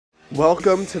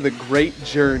Welcome to the great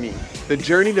journey. The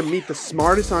journey to meet the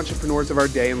smartest entrepreneurs of our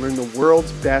day and learn the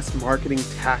world's best marketing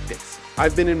tactics.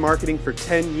 I've been in marketing for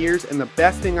 10 years and the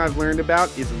best thing I've learned about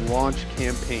is launch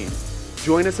campaigns.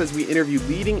 Join us as we interview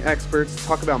leading experts,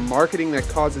 talk about marketing that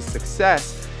causes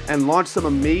success, and launch some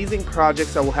amazing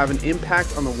projects that will have an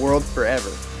impact on the world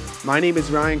forever. My name is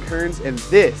Ryan Kearns and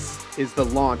this is the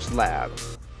Launch Lab.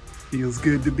 Feels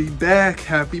good to be back.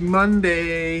 Happy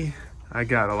Monday. I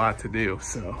got a lot to do,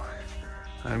 so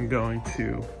I'm going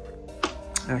to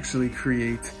actually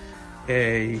create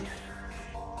a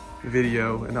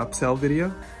video, an upsell video.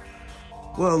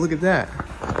 Whoa, look at that.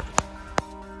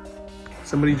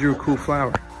 Somebody drew a cool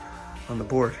flower on the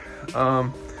board.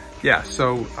 Yeah,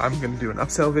 so I'm gonna do an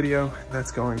upsell video.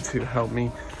 That's going to help me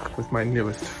with my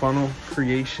newest funnel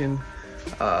creation.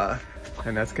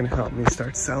 And that's gonna help me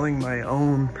start selling my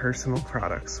own personal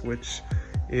products, which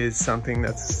is something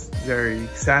that's very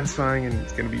satisfying and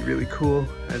it's gonna be really cool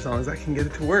as long as I can get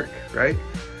it to work, right?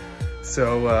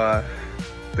 So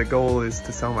the goal is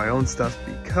to sell my own stuff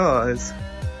because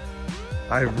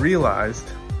I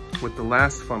realized with the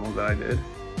last funnel that I did,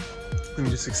 let me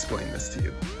just explain this to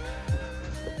you.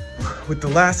 With the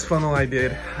last funnel I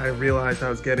did, I realized I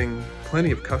was getting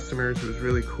plenty of customers. It was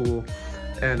really cool.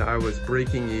 And I was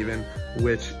breaking even,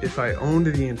 which if I owned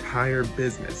the entire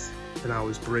business and I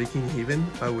was breaking even,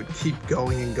 I would keep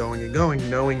going and going and going,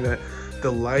 knowing that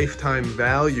the lifetime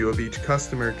value of each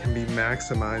customer can be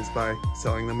maximized by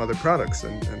selling them other products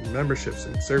and memberships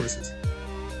and services,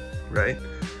 right?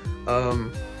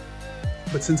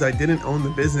 But since I didn't own the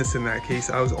business in that case,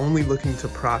 I was only looking to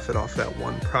profit off that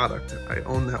one product. I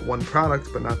owned that one product,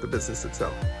 but not the business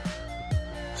itself.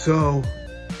 So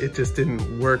it just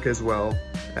didn't work as well,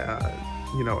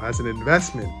 as an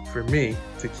investment for me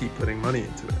to keep putting money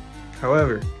into it.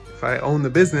 However, if I own the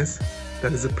business,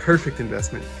 that is a perfect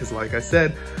investment because like I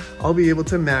said, I'll be able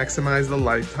to maximize the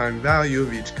lifetime value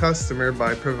of each customer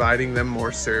by providing them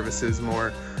more services,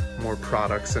 more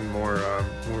products, and more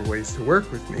ways to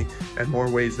work with me, and more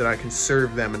ways that I can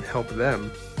serve them and help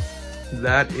them.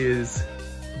 That is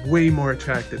way more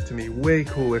attractive to me, way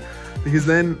cooler, because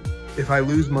then if I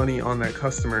lose money on that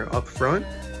customer up front,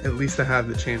 at least I have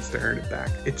the chance to earn it back.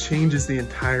 It changes the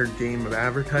entire game of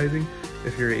advertising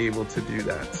if you're able to do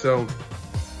that. So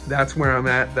that's where I'm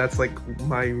at. That's like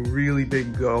my really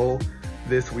big goal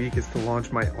this week, is to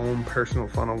launch my own personal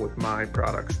funnel with my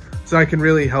products. So I can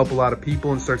really help a lot of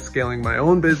people and start scaling my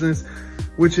own business,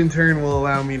 which in turn will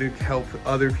allow me to help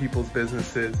other people's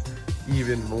businesses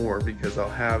even more because I'll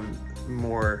have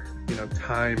more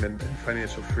time and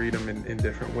financial freedom in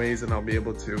different ways, and I'll be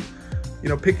able to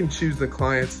pick and choose the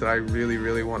clients that I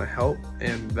really want to help,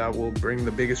 and that will bring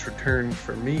the biggest return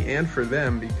for me and for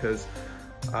them because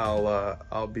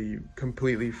I'll be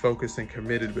completely focused and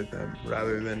committed with them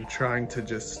rather than trying to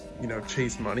just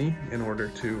chase money in order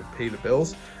to pay the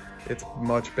bills. It's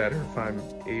much better if I'm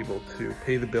able to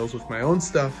pay the bills with my own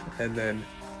stuff and then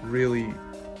really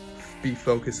be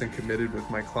focused and committed with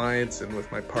my clients and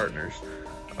with my partners.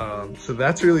 So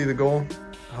that's really the goal.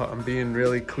 I'm being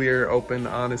really clear, open,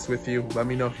 honest with you. Let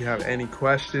me know if you have any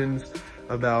questions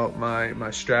about my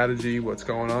strategy, what's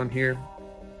going on here,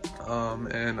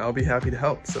 and I'll be happy to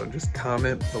help. So just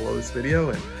comment below this video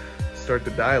and start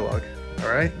the dialogue. All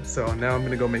right, so now I'm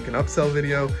gonna go make an upsell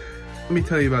video. Let me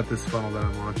tell you about this funnel that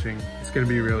I'm launching. It's gonna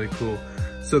be really cool.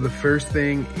 So the first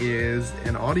thing is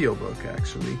an audiobook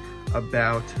actually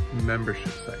about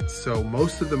membership sites. So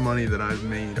most of the money that I've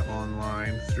made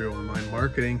online through online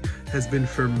marketing has been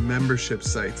for membership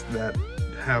sites that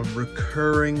have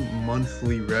recurring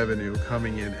monthly revenue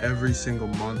coming in every single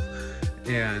month.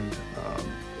 And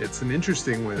it's an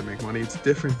interesting way to make money. It's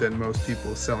different than most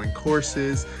people selling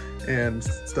courses and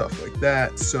stuff like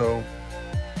that. So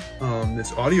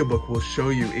this audiobook will show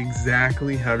you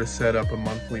exactly how to set up a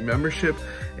monthly membership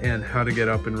and how to get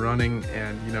up and running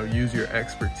and use your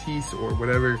expertise or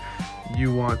whatever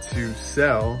you want to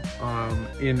sell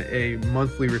in a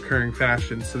monthly recurring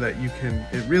fashion so that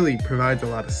it really provides a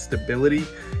lot of stability,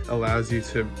 allows you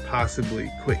to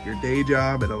possibly quit your day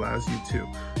job. It allows you to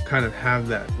kind of have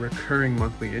that recurring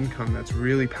monthly income that's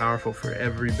really powerful for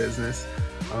every business.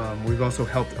 We've also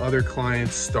helped other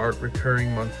clients start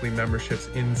recurring monthly memberships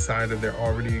inside of their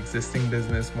already existing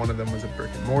business. One of them was a brick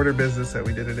and mortar business that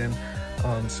we did it in.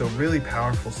 So really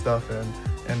powerful stuff,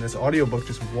 and this audiobook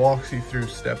just walks you through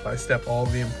step by step all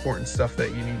the important stuff that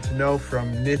you need to know,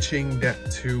 from niching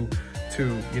to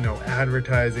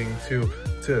advertising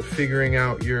to figuring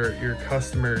out your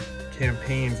customer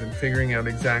campaigns and figuring out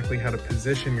exactly how to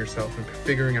position yourself and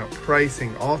figuring out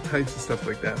pricing, all types of stuff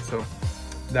like that. So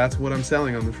that's what I'm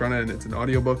selling on the front end. It's an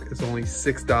audiobook. It's only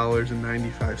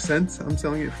 $6.95 I'm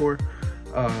selling it for.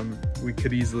 We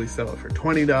could easily sell it for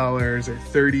 $20 or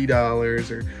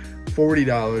 $30 or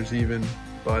 $40 even,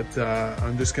 but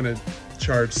I'm just gonna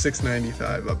charge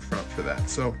 $6.95 up front for that.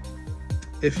 So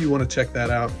if you want to check that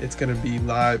out, it's going to be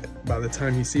live. By the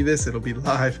time you see this, it'll be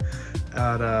live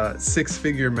at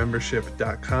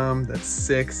sixfiguremembership.com. That's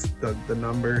the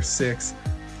number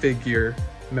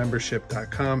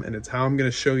 6figuremembership.com. And it's how I'm going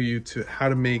to show you how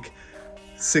to make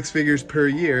 6 figures per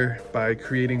year by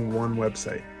creating one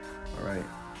website. All right.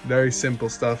 Very simple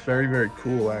stuff. Very, very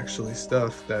cool, actually,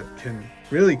 stuff that can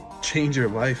really change your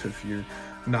life if you're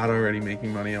not already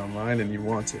making money online and you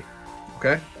want to.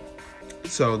 Okay?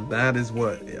 So that is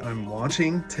what I'm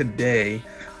launching today,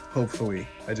 hopefully.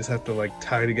 I just have to like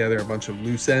tie together a bunch of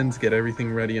loose ends, get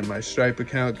everything ready in my Stripe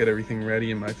account, get everything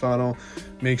ready in my funnel,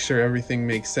 make sure everything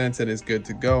makes sense and is good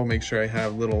to go, make sure I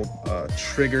have little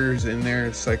triggers in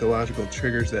there, psychological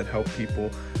triggers that help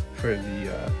people for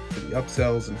the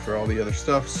upsells and for all the other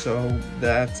stuff, so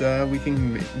that we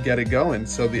can get it going.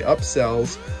 So the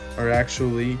upsells are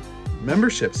actually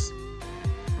memberships,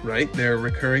 right? They're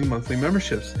recurring monthly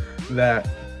memberships that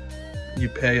you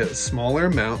pay a smaller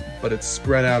amount, but it's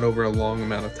spread out over a long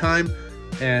amount of time,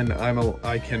 and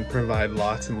I can provide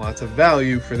lots and lots of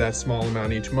value for that small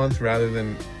amount each month, rather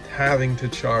than having to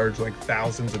charge like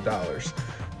thousands of dollars,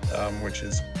 which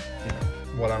is, you know,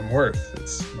 what I'm worth.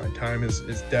 My time is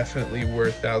definitely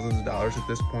worth thousands of dollars at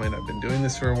this point. I've been doing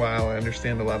this for a while. I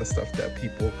understand a lot of stuff that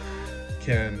people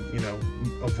can, you know,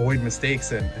 avoid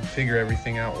mistakes and figure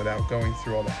everything out without going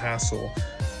through all the hassle.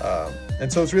 And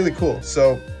so it's really cool.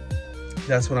 So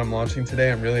that's what I'm launching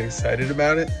today. I'm really excited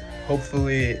about it.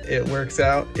 Hopefully it works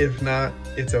out. If not,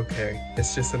 it's okay.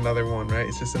 It's just another one, right?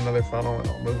 It's just another funnel, and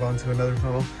I'll move on to another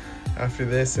funnel after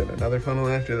this and another funnel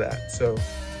after that. So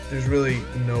there's really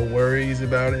no worries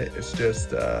about it. It's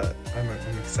just, I'm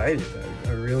excited.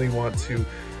 I really want to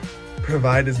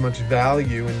provide as much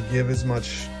value and give as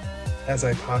much as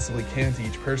I possibly can to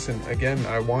each person. Again,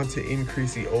 I want to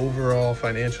increase the overall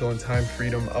financial and time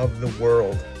freedom of the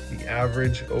world. The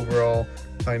average overall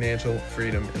financial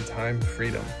freedom and time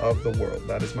freedom of the world.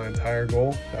 That is my entire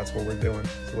goal. That's what we're doing.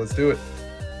 So let's do it.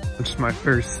 Which is my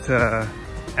first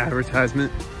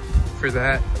advertisement for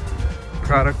that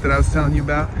product that I was telling you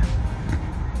about.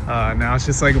 Now it's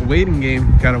just like a waiting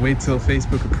game. Gotta wait till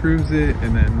Facebook approves it,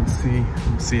 and then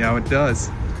see how it does.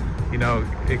 You know,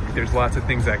 there's lots of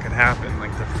things that could happen,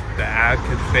 like the ad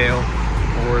could fail,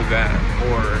 or the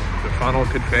funnel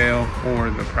could fail, or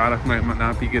the product might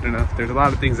not be good enough. There's a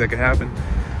lot of things that could happen.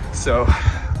 So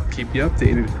I'll keep you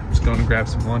updated. I'm just going to grab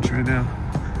some lunch right now.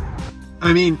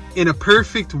 I mean, in a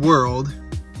perfect world,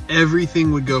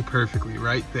 everything would go perfectly,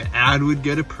 right? The ad would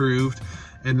get approved,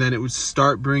 and then it would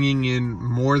start bringing in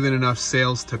more than enough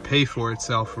sales to pay for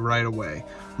itself right away.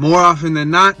 More often than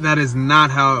not, that is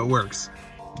not how it works.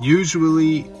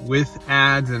 Usually with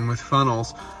ads and with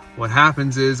funnels, what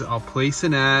happens is I'll place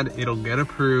an ad, it'll get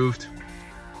approved,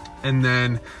 and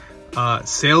then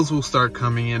sales will start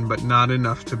coming in, but not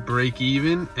enough to break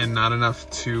even and not enough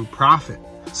to profit.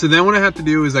 So then what I have to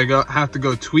do is I have to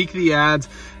go tweak the ads,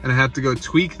 and I have to go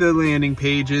tweak the landing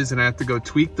pages, and I have to go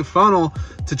tweak the funnel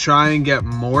to try and get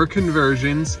more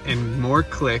conversions and more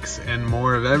clicks and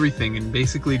more of everything, and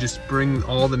basically just bring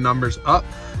all the numbers up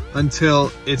until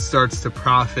it starts to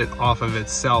profit off of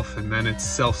itself, and then it's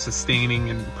self-sustaining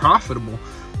and profitable.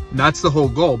 And that's the whole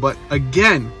goal. But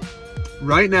again,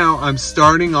 right now I'm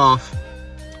starting off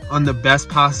on the best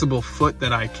possible foot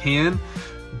that I can,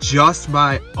 just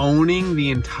by owning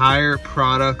the entire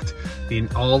product,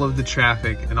 all of the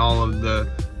traffic and all of the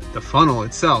funnel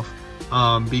itself.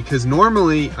 Because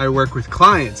normally I work with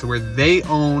clients where they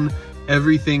own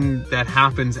everything that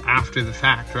happens after the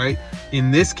fact, right?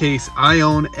 In this case, I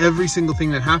own every single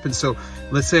thing that happens. So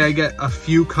let's say I get a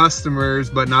few customers,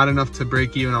 but not enough to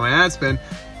break even on my ad spend.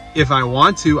 If I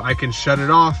want to, I can shut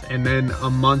it off, and then a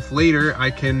month later,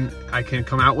 I can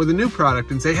come out with a new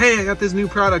product and say, hey, I got this new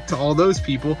product to all those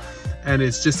people. And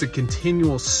it's just a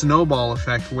continual snowball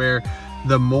effect where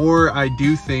the more I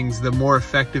do things, the more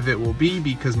effective it will be,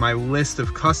 because my list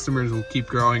of customers will keep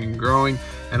growing and growing,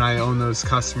 and I own those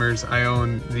customers. I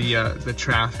own the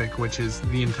traffic, which is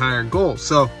the entire goal.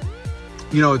 So,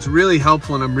 you know, it's really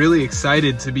helpful, and I'm really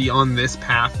excited to be on this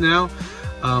path now.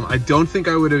 I don't think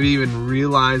I would have even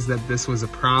realized that this was a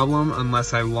problem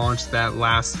unless I launched that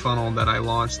last funnel that I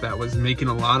launched that was making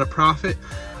a lot of profit.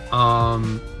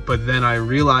 But then I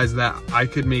realized that I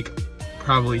could make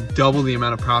probably double the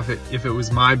amount of profit if it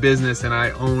was my business and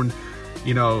I owned,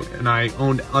 you know, and I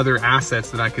owned other assets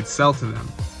that I could sell to them.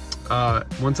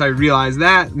 once I realized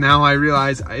that, now I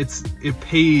realize it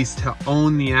pays to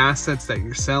own the assets that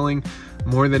you're selling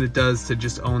more than it does to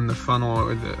just own the funnel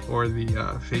or the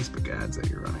Facebook ads that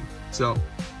you're running. So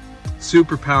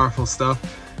super powerful stuff.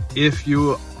 If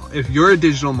you're a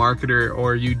digital marketer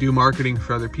or you do marketing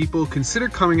for other people, consider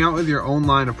coming out with your own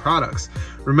line of products.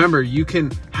 Remember, you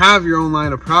can have your own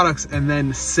line of products and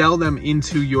then sell them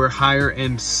into your higher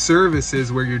end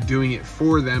services where you're doing it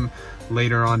for them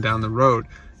later on down the road.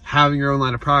 Having your own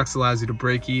line of products allows you to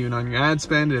break even on your ad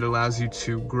spend. It allows you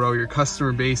to grow your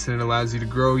customer base, and it allows you to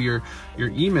grow your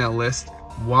email list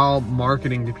while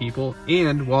marketing to people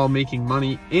and while making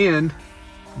money, and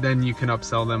then you can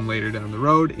upsell them later down the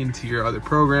road into your other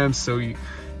programs. So it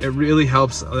really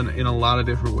helps in a lot of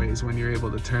different ways when you're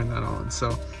able to turn that on.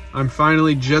 So I'm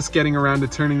finally just getting around to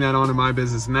turning that on in my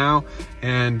business now,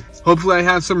 and hopefully I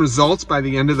have some results by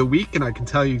the end of the week and I can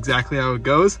tell you exactly how it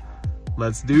goes.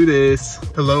 Let's do this.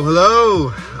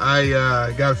 Hello.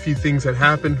 I got a few things that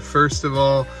happened. First of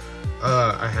all,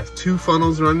 I have 2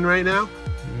 funnels running right now.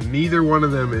 Neither one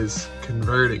of them is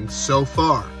converting so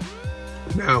far.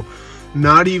 Now,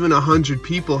 not even 100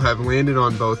 people have landed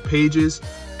on both pages,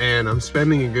 and I'm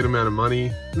spending a good amount of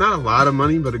money, not a lot of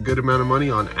money, but a good amount of money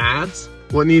on ads.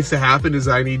 What needs to happen is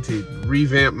I need to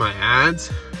revamp my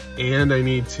ads, and I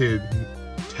need to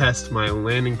test my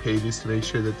landing pages to make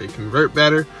sure that they convert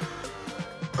better.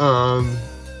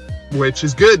 Which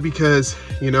is good because,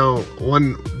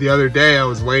 the other day I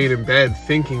was laying in bed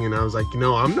thinking, and I was like,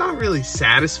 I'm not really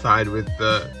satisfied with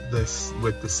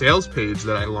the sales page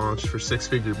that I launched for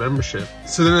 6-figure membership.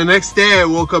 So then the next day I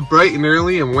woke up bright and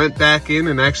early and went back in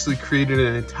and actually created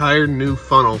an entire new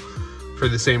funnel for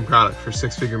the same product for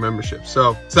 6-figure membership.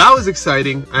 So that was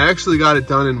exciting. I actually got it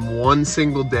done in one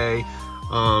single day.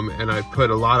 And I put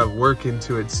a lot of work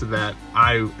into it so that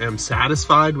I am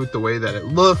satisfied with the way that it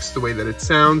looks, the way that it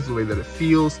sounds, the way that it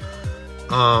feels,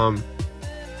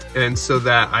 and so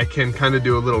that I can kind of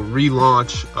do a little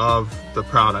relaunch of the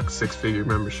product 6-figure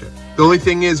membership. The only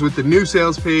thing is, with the new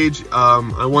sales page,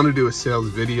 I want to do a sales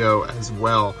video as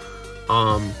well,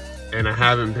 and I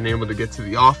haven't been able to get to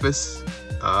the office,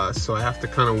 so I have to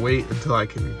kind of wait until I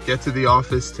can get to the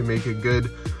office to make a good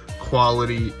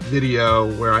quality video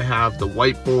where I have the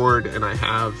whiteboard and I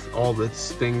have all the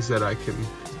things that I can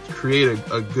create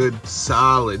a good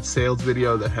solid sales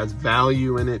video that has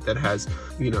value in it, that has,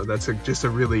 that's just a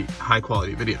really high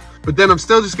quality video. But then I'm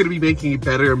still just going to be making it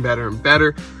better and better and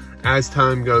better as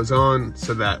time goes on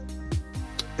so that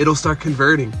it'll start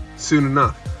converting soon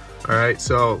enough. All right,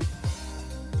 so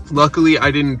luckily I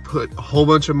didn't put a whole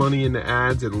bunch of money into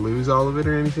ads and lose all of it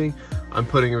or anything. I'm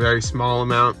putting a very small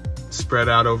amount spread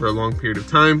out over a long period of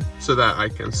time so that I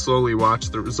can slowly watch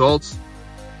the results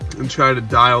and try to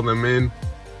dial them in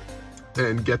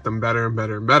and get them better and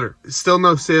better and better. Still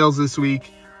no sales this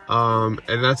week, and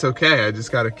that's okay. I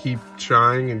just got to keep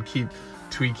trying and keep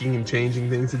tweaking and changing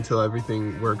things until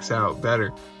everything works out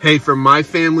better. Hey, from my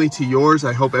family to yours,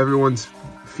 I hope everyone's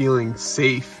feeling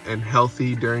safe and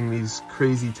healthy during these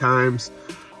crazy times.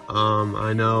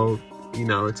 I know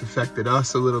it's affected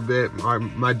us a little bit.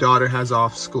 My daughter has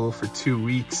off school for 2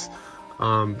 weeks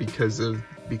because of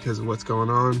what's going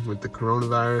on with the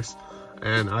coronavirus.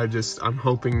 And I'm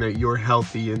hoping that you're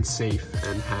healthy and safe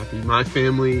and happy. My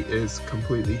family is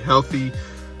completely healthy.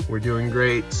 We're doing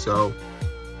great. So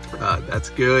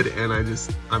that's good. And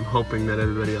I'm hoping that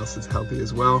everybody else is healthy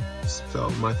as well. So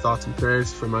my thoughts and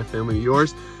prayers for my family to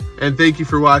yours. And thank you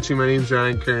for watching. My name's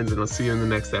Ryan Kearns, and I'll see you in the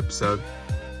next episode.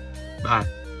 Bye.